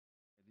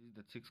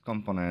is the 6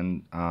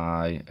 component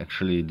I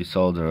actually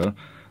desolder,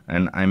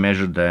 and I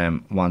measure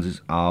them once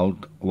it's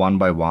out one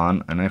by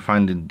one, and I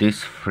find that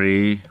this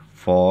 3,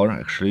 4,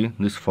 actually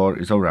this 4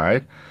 is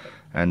alright,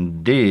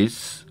 and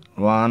this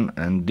one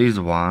and this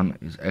one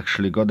is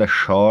actually got a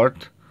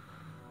short.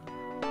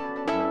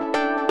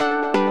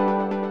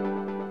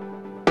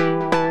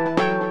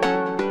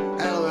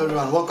 Hello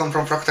everyone, welcome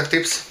from Frog Tech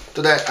Tips.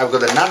 Today I've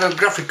got another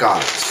graphic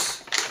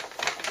cards.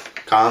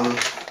 Come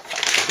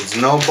with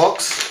no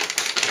box,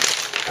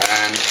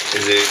 and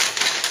is it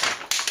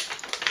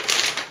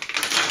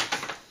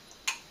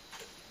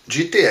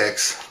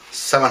GTX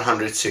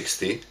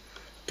 760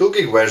 2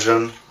 gig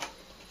version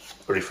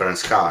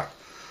reference card.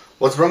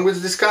 What's wrong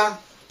with this card?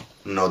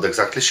 Not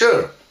exactly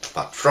sure,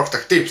 but Frog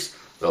Tech Tips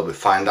will be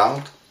find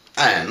out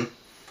and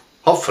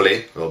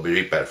hopefully will be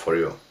repaired for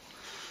you.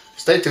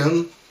 Stay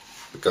tuned,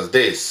 because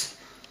this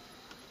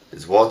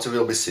is what you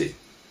will be seeing.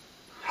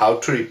 How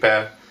to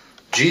repair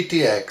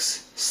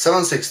GTX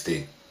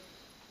 760.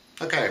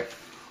 Okay,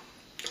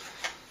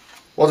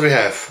 what we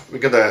have? We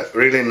got a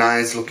really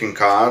nice looking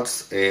card.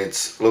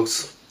 It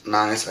looks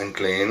nice and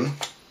clean.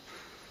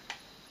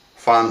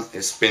 Fan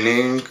is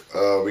spinning.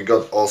 We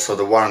got also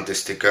the warranty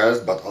stickers,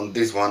 but on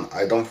this one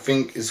I don't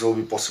think it will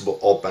be possible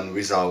open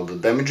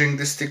without damaging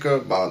the sticker,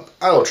 but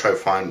I will try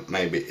find,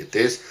 maybe it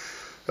is.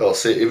 We'll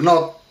see. If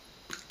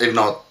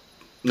not,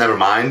 never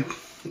mind.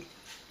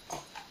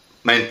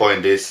 Main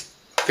point is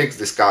fix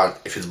this card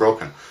if it's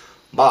broken,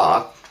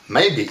 but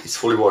maybe it's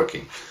fully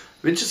working.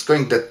 We're just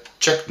going to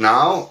check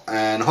now,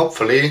 and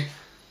hopefully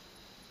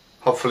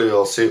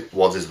we'll see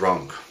what is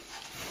wrong.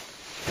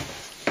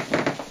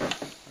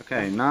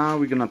 Okay, now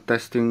we're gonna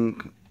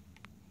testing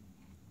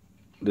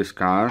this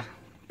card,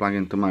 plug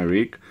into my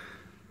rig,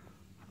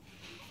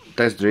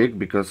 test rig,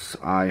 because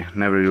I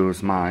never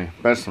use my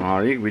personal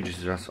rig, which is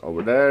just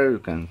over there.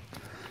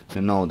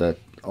 You know that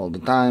all the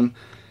time.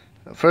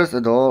 First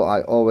of all,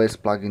 I always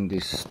plug in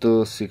this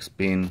 2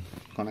 6-pin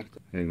connector.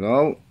 Here you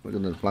go. We're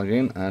gonna plug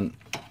in and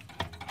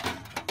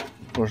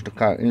push the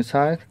card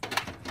inside.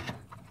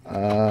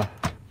 When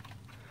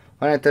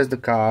I test the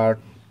card,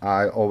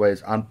 I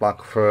always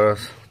unplug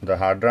first the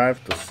hard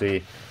drive to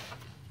see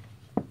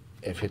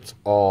if it's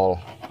all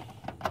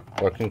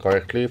working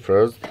correctly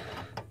first,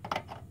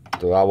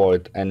 to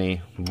avoid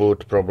any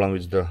boot problem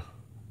with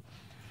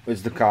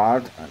the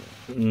card and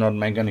not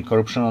make any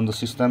corruption on the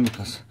system,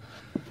 because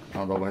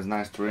not always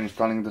nice to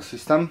reinstalling the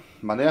system.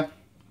 But yeah,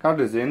 card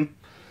is in.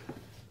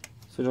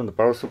 Switch on the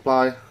power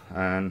supply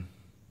and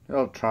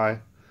we'll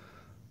try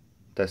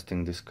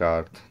testing this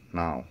card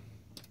now.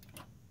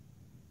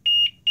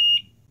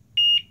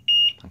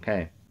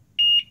 Okay,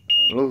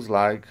 looks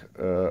like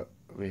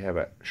we have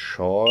a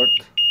short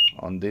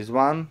on this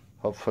one.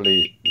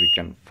 Hopefully we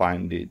can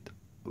find it.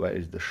 Where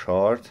is the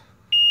short?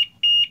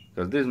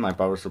 Because this is my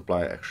power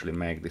supply actually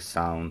make this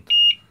sound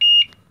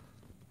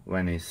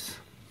when it's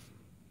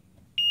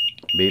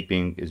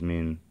beeping. Is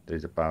mean there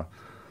is a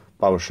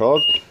power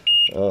short.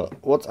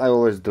 What I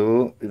always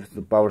do if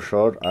the power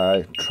short,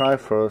 I try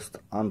first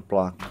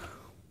unplug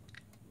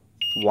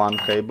one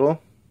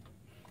cable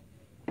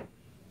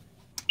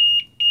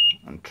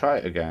and try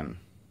again.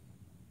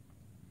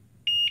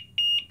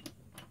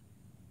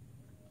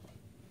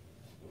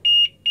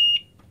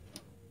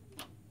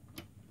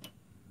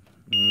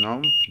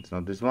 No, it's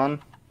not this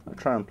one. I'll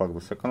try and plug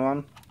the second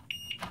one.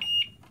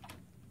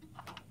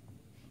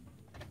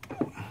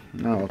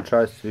 Now I'll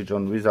try switch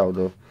on without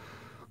the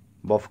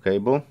both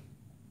cable.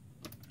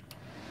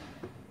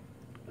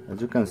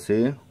 As you can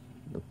see,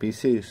 the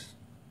PC is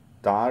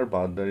dark,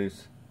 but there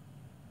is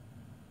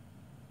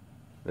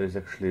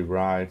actually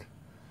bright.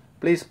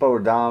 Please power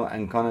down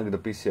and connect the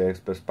PCI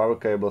Express power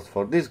cables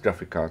for these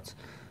graphic cards.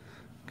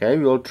 Okay,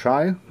 we'll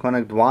try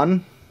connect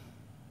one.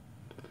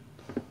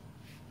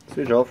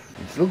 Switch off.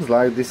 It looks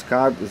like this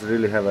card is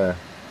really have a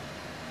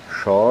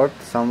short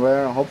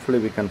somewhere. Hopefully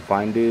we can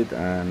find it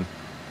and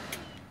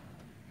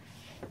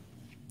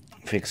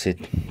fix it.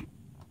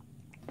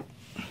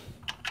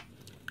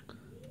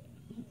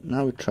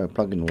 Now we try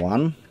plugging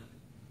one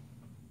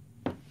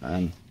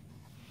and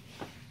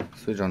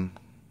switch on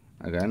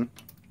again.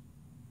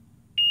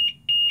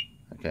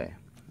 Okay,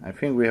 I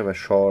think we have a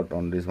short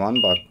on this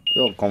one, but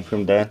we'll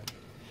confirm that.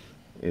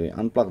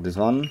 Unplug this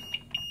one.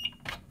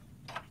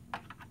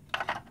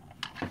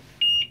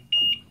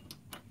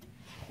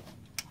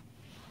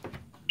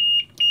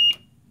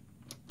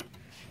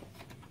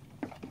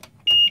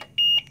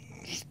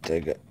 Just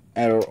take an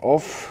error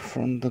off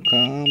from the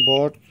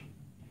board.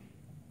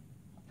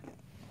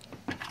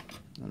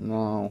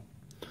 Now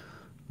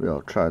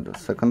we'll try the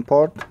second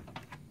port.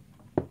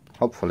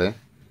 Hopefully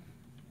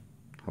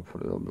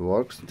it will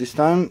works this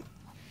time.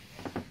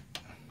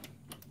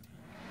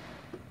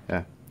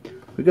 Yeah,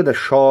 we got a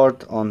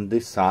short on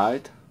this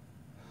side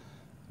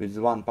with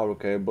one power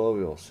cable.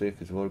 We'll see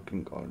if it's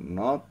working or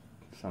not.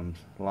 Some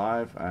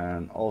live,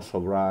 and also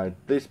write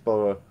this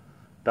power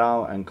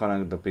down and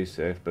connect the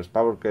PCI Express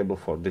power cable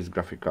for this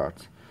graphic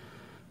cards.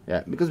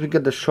 Yeah, because we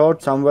get the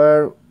short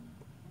somewhere,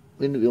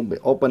 we will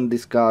open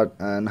this card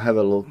and have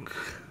a look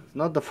It's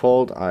not the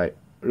fault, I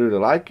really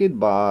like it,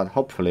 but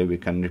hopefully we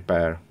can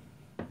repair.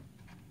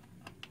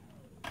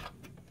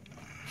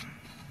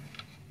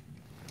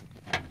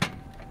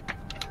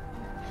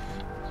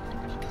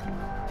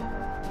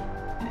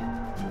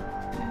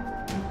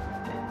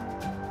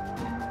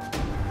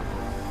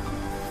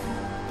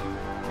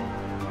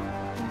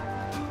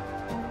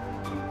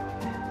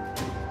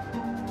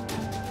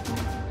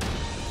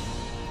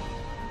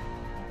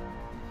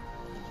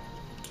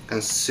 You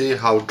can see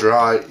how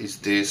dry is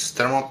this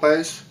thermal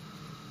paste.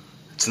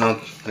 It's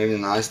not really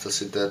nice to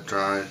see that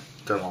dry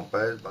thermal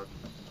paste, but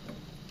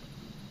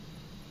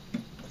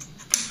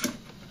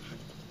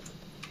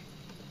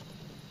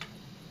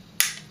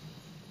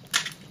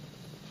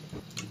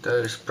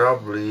there is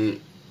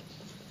probably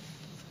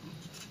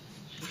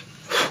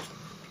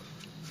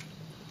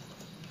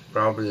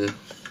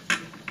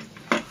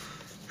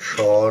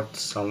short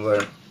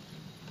somewhere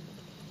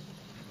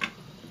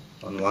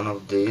on one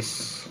of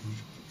these,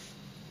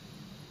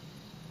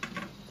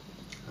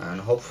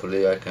 and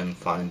hopefully I can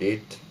find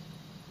it.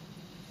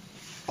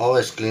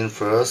 Always clean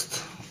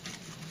first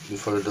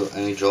before you do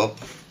any job,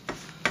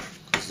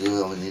 because you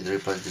will need to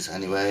replace this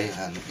anyway,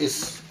 and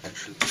it's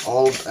actually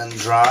old and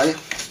dry.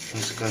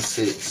 As you can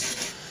see,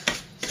 it's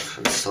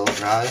actually so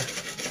dry.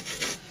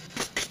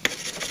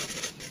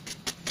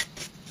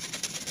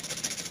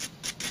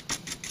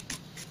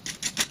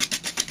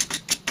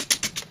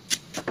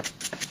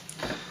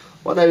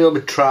 What I will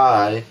be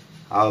try,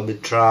 I'll be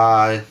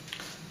try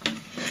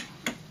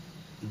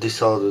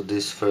desolder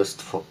this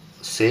first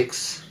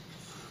 6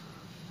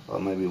 or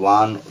maybe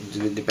 1.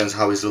 It depends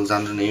how it looks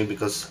underneath,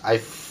 because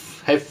I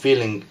have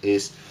feeling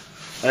is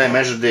when I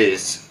measure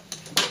this,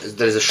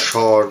 there is a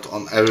short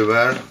on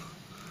everywhere.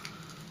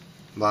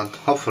 But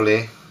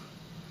hopefully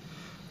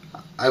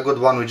I got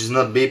one which is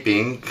not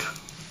beeping,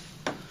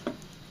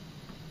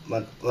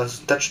 but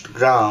once it touched the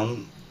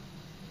ground,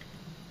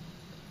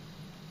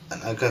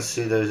 and I can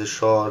see there is a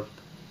short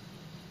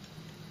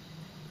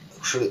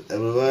actually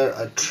everywhere.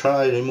 I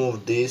try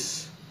remove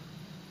this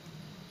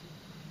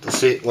to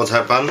see what's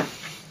happened.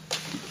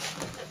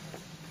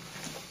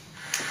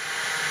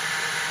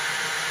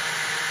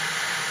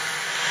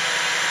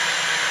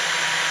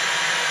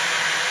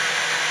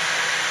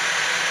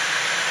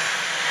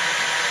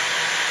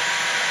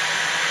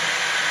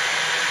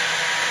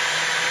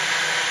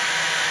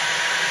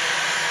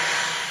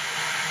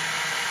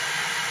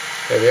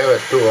 Okay, we have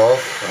it 2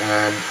 off,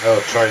 and I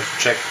will try to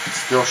check.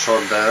 It's still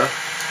short there.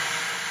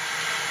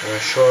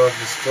 Short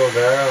is still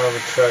there. I will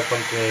try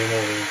continue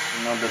removing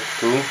another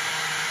 2.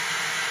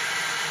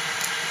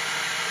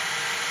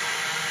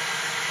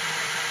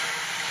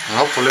 And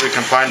hopefully we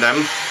can find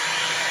them.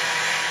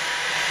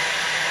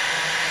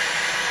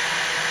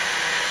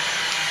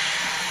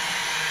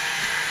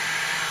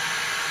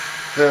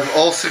 We have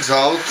all 6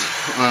 out.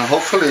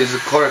 Hopefully it's the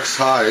correct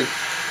side.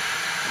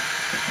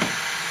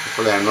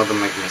 Hopefully I'm not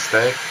making a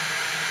mistake.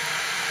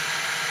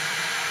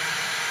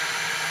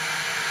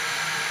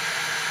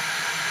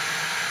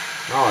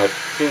 No, I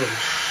think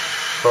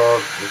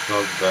short is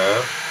not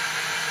there.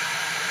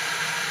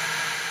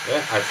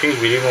 Yeah, I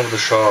think we removed the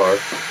short.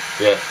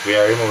 Yeah, we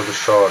are removed the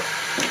short.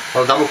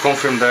 I'll double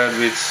confirm that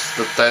with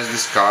the test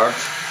discard.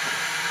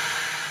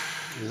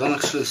 You don't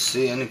actually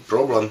see any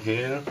problem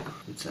here.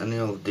 It's any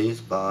of these,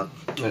 but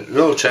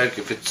we'll check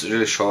if it's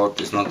really short.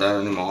 It's not there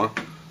anymore.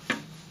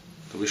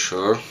 To be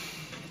sure,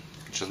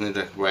 just need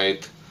to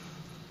wait.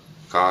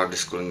 Card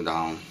is cooling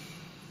down.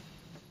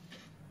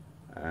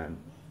 And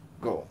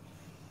go.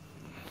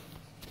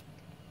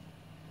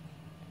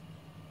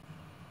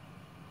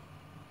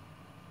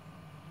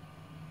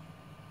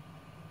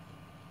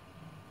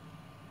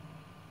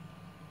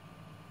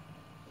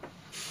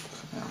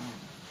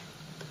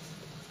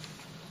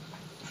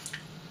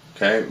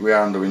 Okay, we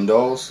are on the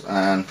windows,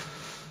 and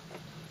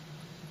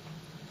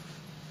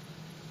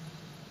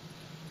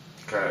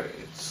okay,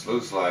 it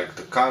looks like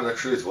the card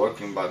actually is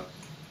working, but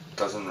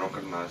doesn't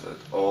recognize it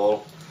at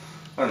all.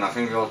 And I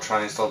think we'll try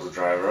and install the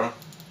driver.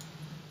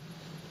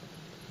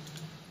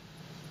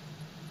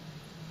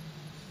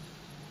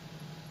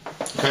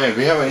 Okay,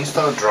 we have an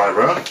installed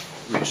driver,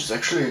 which is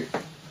actually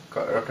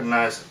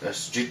recognized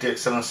as GTX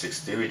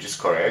 760, which is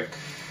correct.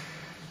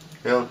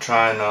 We'll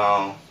try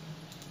now.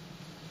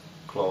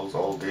 Close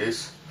all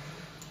this,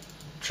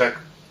 check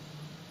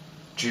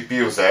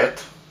GPU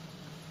Z,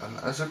 and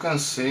as you can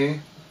see,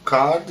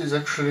 card is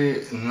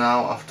actually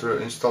now, after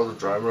install the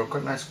driver,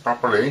 recognized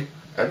properly.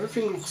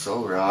 Everything looks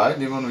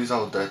alright, even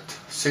without that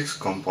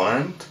 6th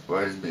component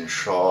where it's been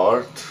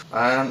short.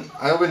 And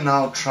I will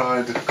now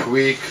try the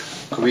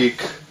quick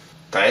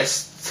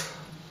test,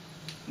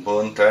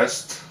 burn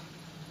test.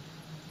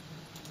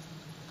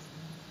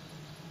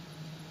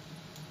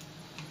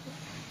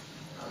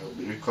 I will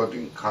be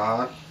recording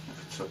card.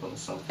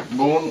 Something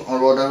boom or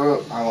whatever,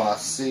 I wanna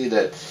see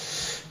that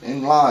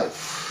in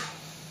life.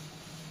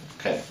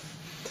 Okay,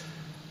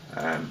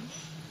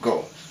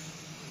 go.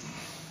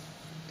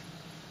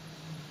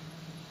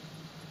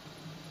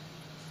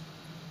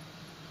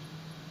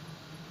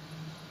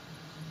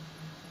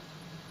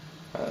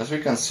 As as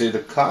we can see, the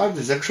card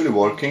is actually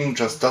working,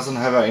 just doesn't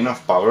have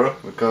enough power,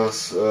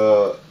 because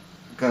you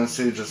can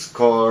see just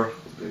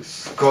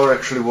this core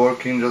actually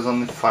working just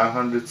only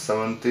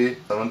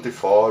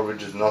 574,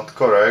 which is not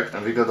correct,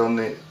 and we got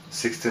only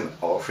 16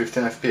 or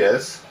 15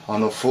 FPS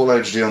on a full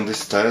HD on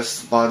this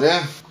test. But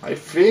yeah, I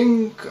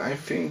think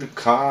the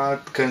card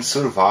can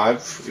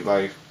survive if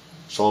I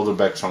solder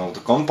back some of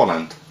the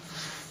component.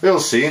 We'll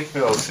see.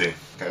 Okay,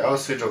 I'll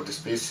switch off this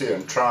PC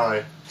and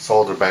try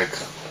solder back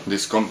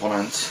these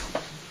components.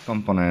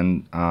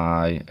 Component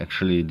I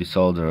actually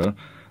desolder,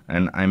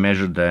 and I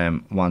measure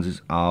them once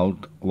it's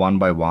out, one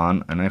by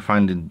one, and I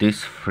find that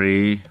this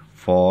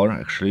 4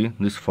 actually,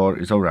 this 4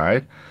 is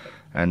alright,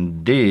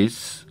 and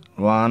this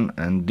one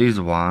and this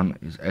one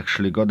is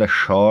actually got a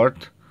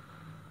short.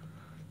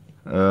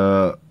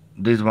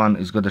 This one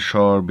is got a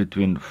short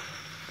between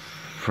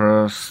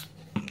first.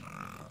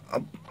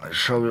 I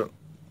show you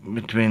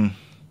between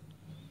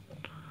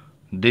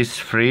this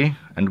 3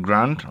 and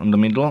ground on the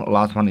middle.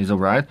 Last one is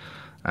alright,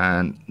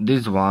 and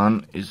this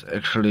one is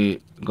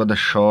actually got a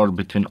short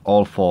between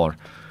all 4.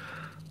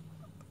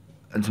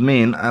 It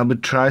means I will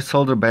try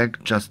solder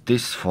back just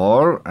this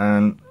 4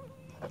 and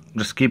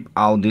just keep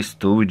out these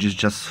 2, which is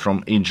just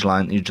from each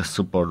line, each just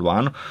support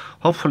one.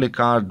 Hopefully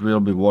card will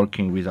be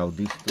working without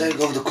these 2. Take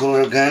off the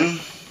cooler again.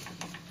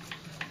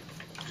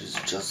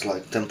 It's just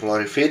like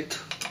temporary fit.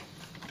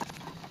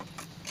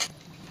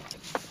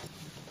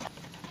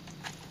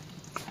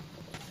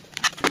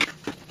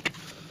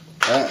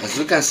 As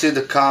you can see,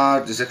 the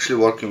card is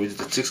actually working with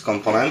the 6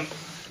 component,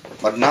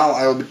 but now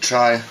I will be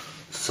try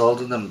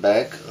solder them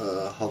back.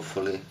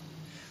 Hopefully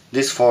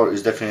this 4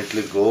 is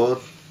definitely good.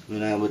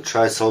 And I will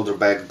try solder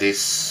back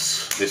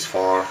this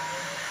 4,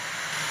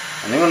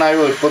 and even I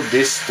will put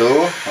these 2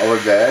 over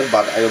there,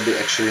 but I will be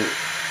actually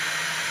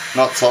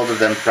not solder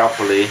them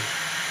properly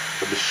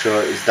to be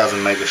sure it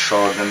doesn't make a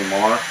short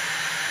anymore.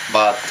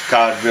 But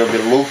card will be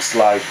looks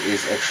like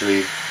is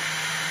actually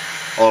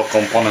all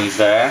components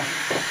there.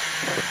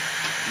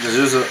 Just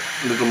use a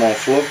little more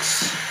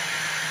flux.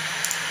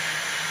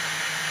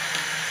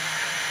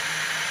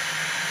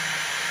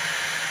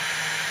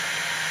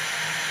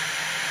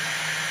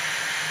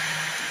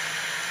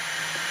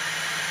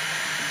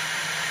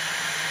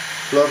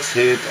 Flux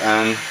heat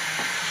and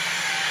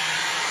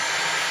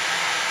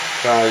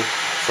try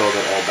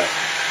solder all back.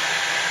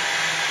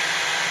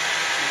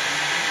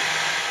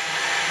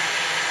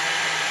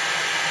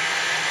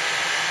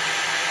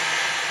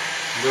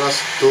 The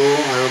last 2 I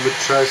will be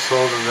try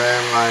solder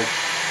them like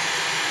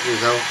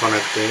without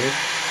connecting.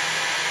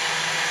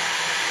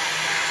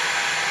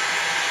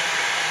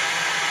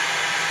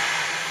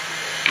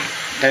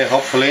 Okay,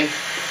 hopefully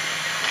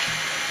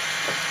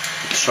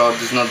the short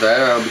is not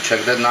there. I will be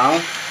check that now.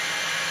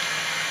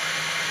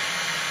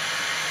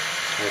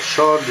 The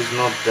short is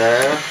not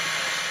there,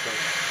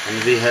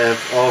 and we have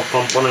all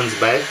components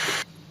back.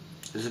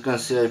 As you can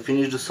see, I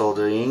finished the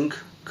soldering.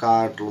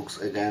 Card looks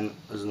again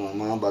as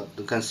normal, but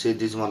you can see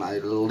this one I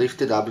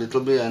lifted up a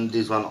little bit, and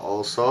this one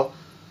also.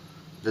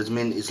 That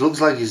means it looks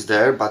like it's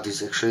there, but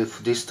it's actually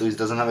this 2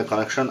 doesn't have a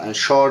connection, and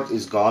short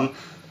is gone.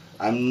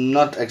 I'm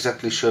not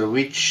exactly sure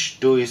which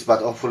 2 is,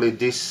 but hopefully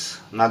this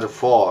another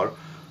 4,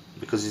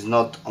 because it's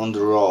not on the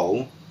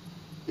row.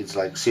 It's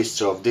like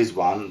sister of this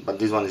one, but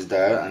this one is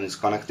there and it's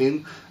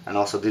connecting, and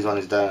also this one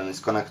is there and it's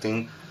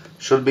connecting.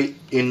 Should be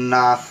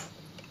enough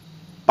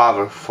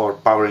power for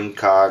powering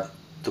card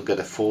to get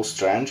a full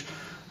strength.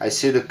 I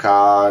see the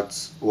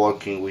cards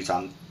working with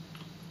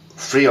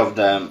 3 of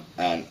them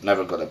and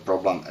never got a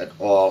problem at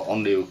all.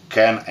 Only you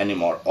can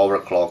anymore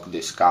overclock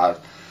this card.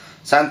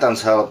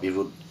 Sometimes help if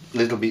you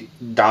little bit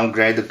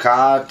downgrade the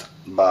card,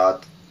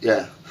 but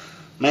yeah,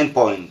 main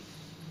point,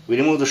 we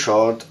remove the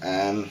short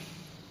and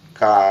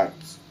card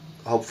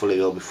hopefully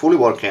will be fully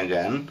working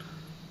again.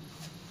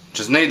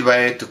 Just need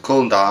way to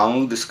cool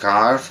down this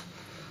card,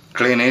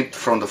 clean it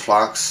from the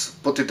flux,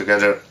 put it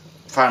together,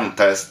 final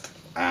test,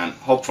 and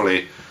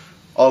hopefully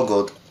all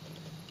good,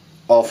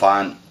 all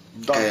fine.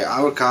 Okay,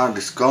 our card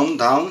is cooled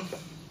down,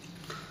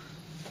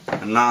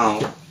 and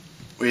now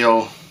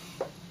we'll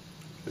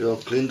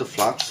clean the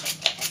flux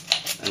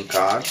and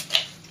card.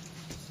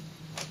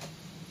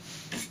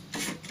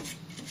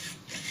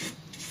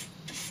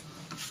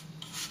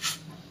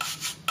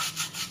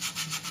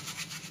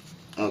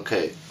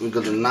 Okay, we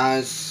got a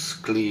nice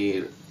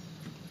clear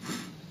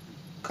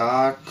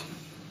card,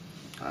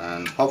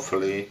 and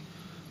hopefully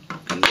we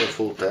can do a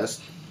full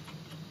test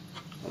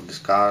of this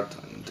card.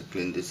 I need to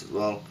clean this as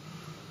well.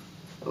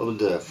 We'll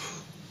do a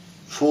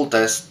full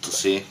test to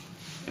see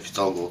if it's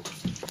all good.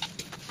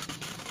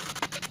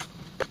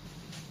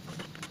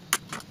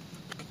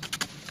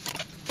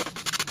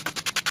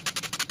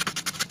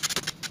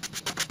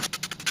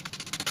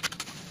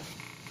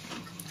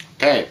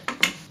 Okay,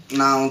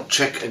 now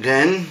check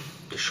again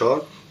the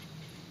short.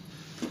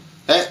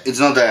 Hey, it's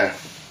not there.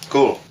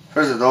 Cool.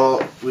 First of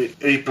all, we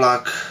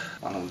replug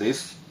one of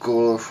these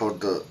cooler for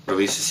the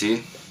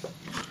VCC.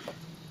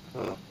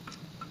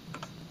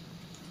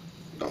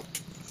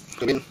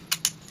 Yeah.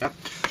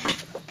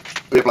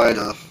 We apply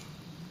the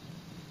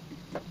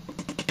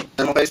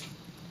paste.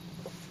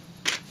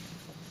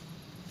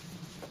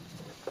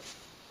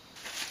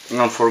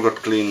 Don't forget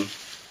to clean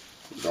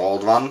the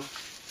old one.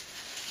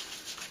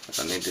 I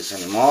don't need this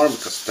anymore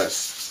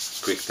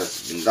because quick test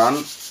has been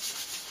done.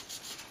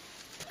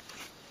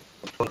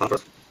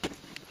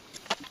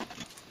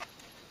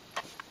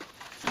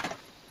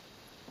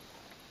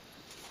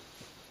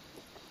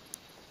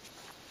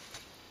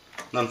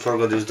 Don't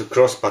forget to use the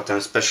cross pattern,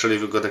 especially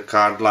if you got a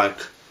card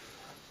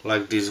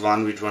like this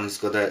one, which one has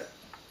got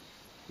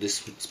this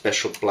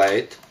special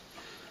plate.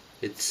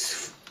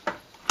 It's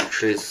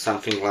actually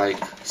something like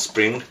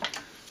spring.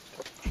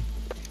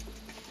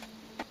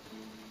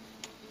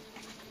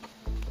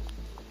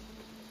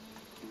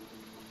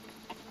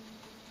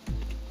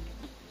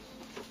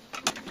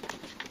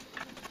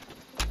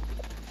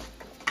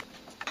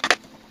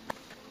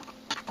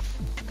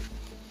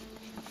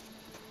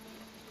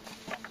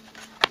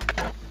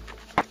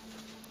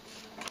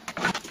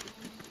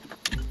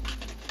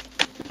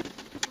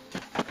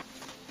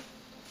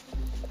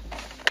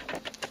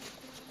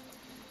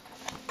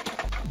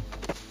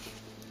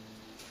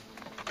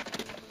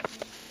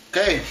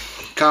 Okay,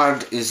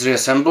 card is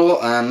reassembled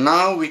and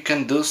now we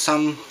can do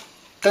some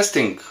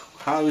testing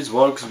how it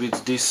works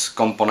with this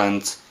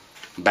components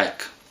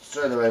back.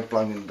 Straight away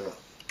plug in the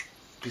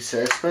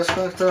PCI Express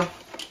connector,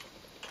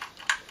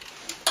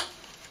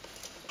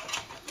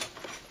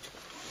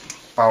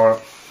 power,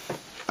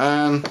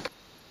 and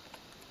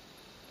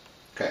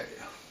okay,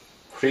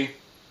 3,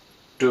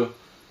 2,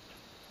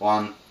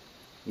 1,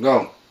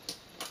 go.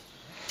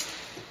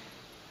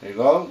 There you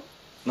go.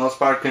 No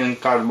sparking,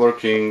 card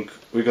working,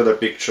 we got a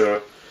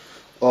picture,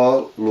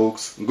 all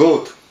looks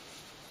good.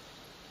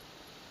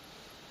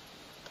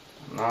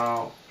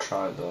 Now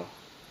try the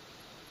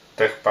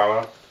tech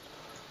power,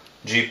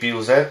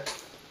 GPU Z.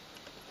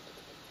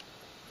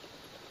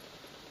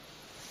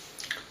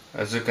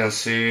 As you can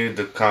see,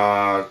 the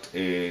card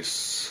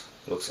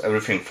looks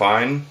everything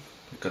fine.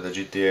 We got the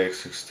GTX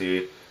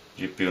 60,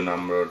 GPU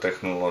number,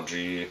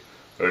 technology,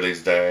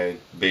 release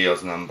date,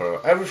 BIOS number,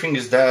 everything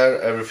is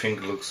there,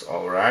 everything looks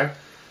alright.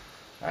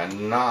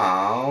 And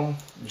now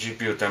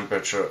GPU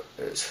temperature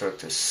is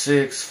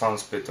 36, fan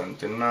speed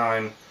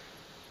 29,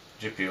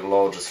 GPU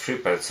load just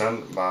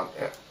 3%, but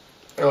yeah.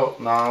 Well,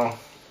 now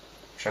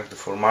check the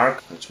full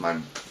mark. It's my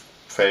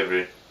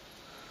favorite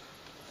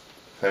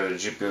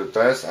GPU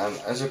test, and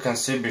as you can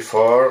see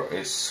before,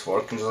 it's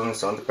working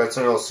just on 70%.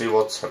 We'll see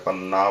what's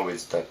happened now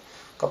with the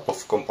couple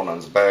of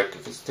components back.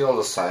 If it's still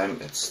the same,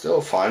 it's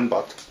still fine,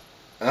 but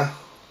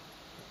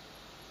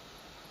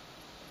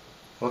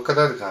look at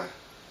that guy.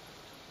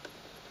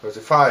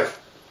 35,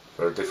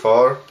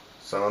 34,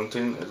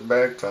 17 is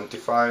back,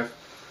 25,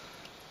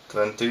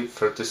 20,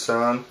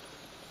 37.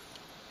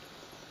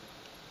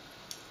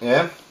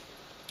 Yeah,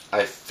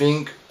 I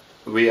think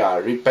we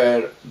are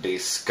repaired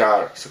this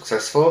car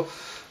successful.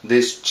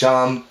 This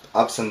jump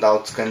ups and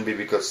downs can be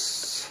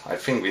because I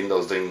think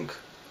Windows doing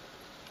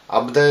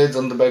updates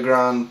on the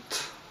background,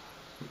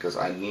 because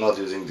I'm not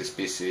using this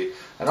PC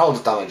and all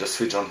the time I just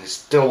switch on, I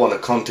still want to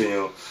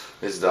continue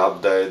with the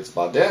updates,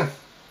 but yeah,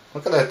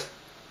 look at that.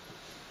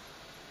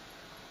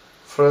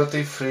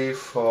 33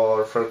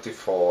 for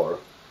 34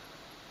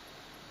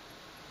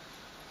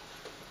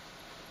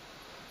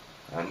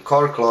 and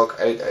core clock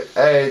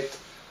 888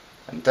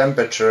 and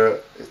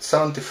temperature it's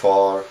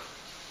 74,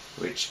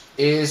 which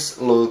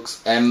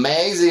looks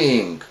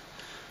amazing.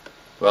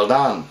 Well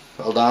done,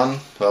 well done,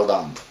 well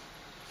done.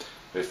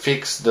 We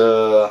fixed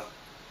the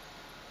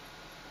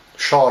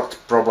short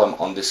problem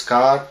on this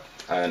card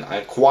and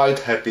I'm quite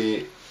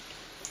happy.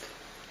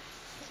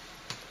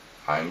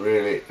 I'm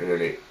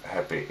really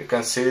happy. You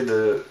can see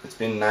it's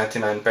been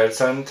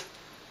 99%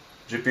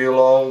 GPU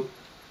load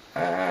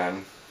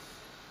and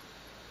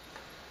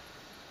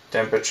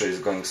temperature is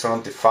going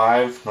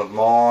 75, not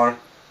more.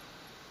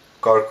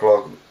 Core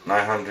clock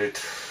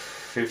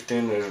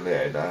 915, usually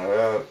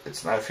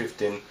it's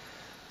 915.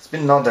 It's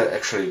been not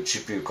actually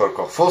GPU core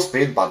clock full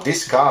speed, but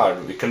this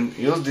card, we can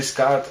use this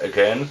card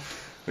again,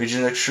 which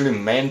is actually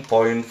main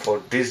point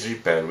for this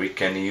repair. We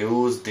can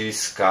use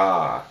this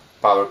card.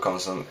 Power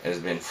consumption has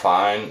been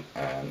fine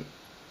and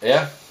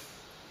yeah,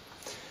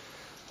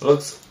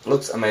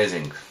 looks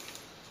amazing.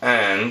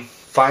 And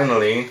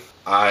finally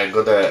I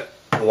got a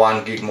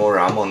 1 gig more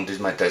RAM on this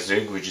my test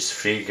rig, which is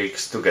 3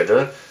 gigs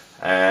together,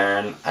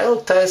 and I'll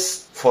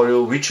test for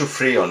you which you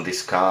free on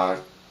this card,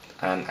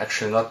 and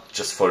actually not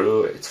just for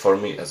you, it's for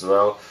me as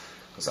well,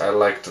 because I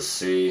like to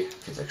see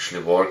if it's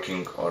actually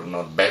working or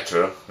not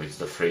better with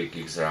the 3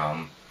 gigs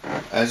RAM.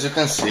 As you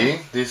can see,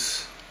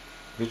 this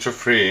Witcher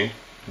 3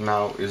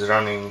 now is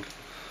running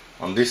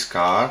on this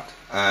card,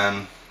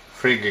 and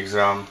 3 gigs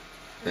RAM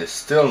is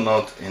still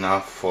not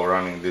enough for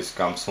running this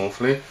cam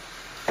smoothly,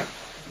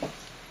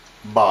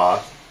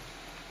 but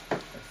I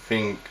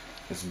think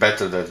it's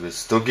better that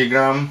with 2 gig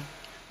RAM.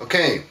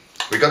 Okay,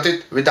 we got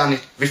it, we done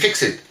it, we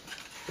fix it.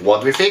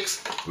 What we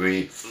fix?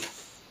 We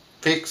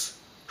fix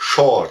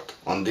short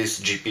on this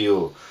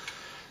GPU.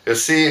 You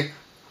see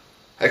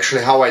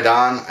actually how I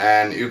done,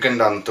 and you can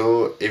done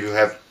too if you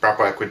have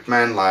proper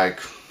equipment like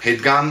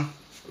heat gun.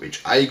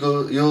 which I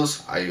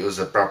use. I use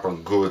a proper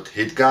good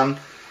heat gun.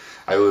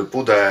 I will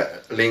put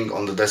a link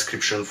on the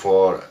description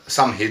for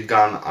some heat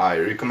gun I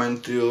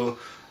recommend to you,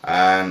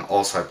 and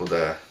also I put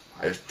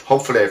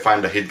hopefully I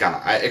find the heat gun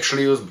I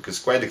actually use, because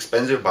it's quite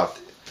expensive, but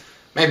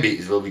maybe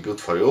it will be good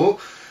for you.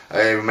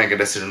 I make a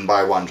decision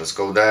buy one, just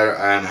go there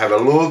and have a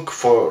look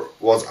for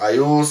what I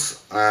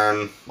use,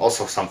 and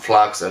also some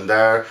flux in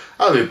there.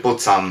 I will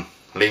put some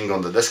link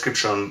on the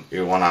description if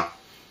you wanna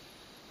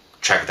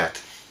check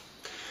that.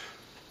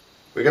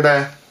 We got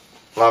a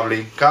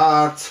lovely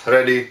card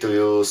ready to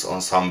use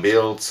on some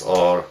builds,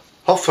 or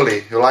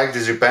hopefully you like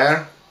this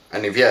repair,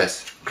 and if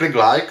yes, click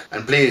like,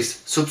 and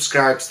please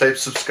subscribe, stay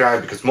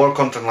subscribed, because more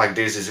content like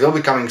this will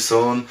be coming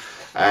soon.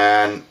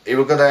 And if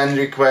you got any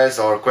requests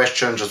or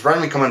question, just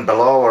write me comment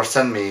below or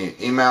send me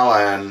email,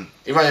 and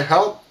if I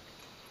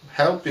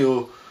help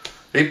you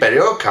repair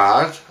your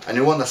card and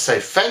you want to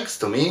say thanks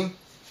to me,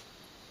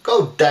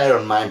 go there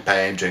on my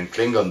page and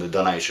click on the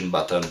donation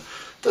button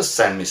to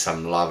send me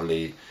some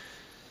lovely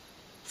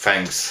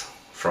thanks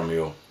from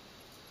you.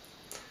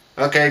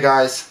 Okay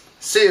guys,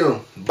 see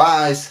you,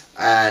 bye,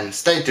 and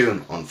stay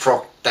tuned on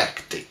Frog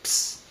Tech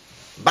Tips.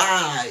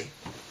 Bye!